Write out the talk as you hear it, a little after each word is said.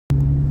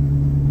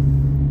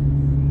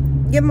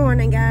Good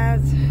morning,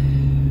 guys.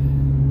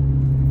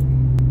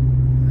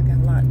 I got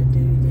a lot to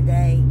do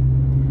today.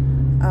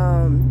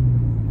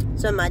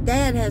 So my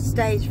dad has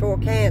stage 4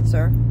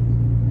 cancer,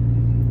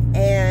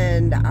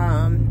 and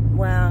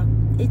well,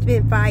 he's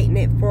been fighting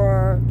it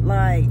for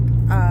like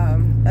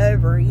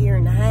over a year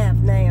and a half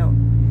now.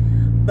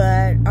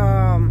 But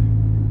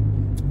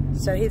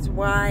so his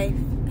wife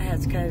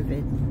has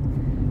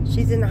COVID.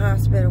 She's in the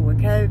hospital with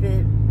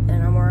COVID,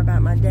 and I'm worried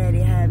about my daddy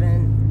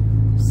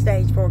having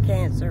stage 4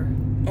 cancer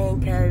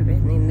and COVID,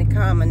 and the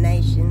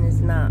combination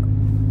is not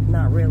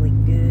really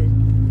good.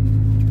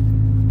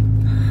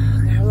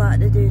 Got a lot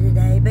to do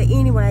today, but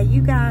anyway,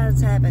 you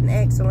guys have an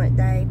excellent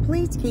day.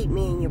 Please keep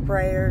me in your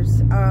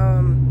prayers. You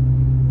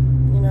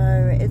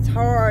know, it's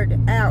hard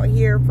out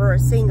here for a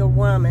single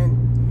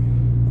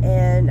woman,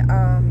 and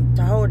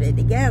to hold it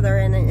together,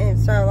 and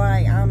so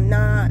like I'm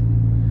not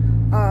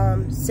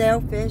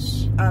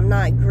selfish, I'm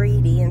not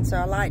greedy, and so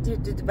I like to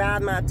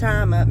divide my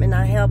time up, and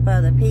I help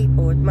other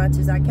people as much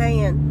as I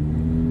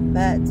can,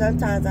 but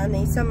sometimes I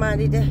need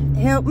somebody to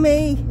help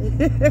me.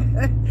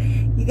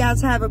 You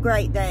guys have a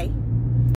great day.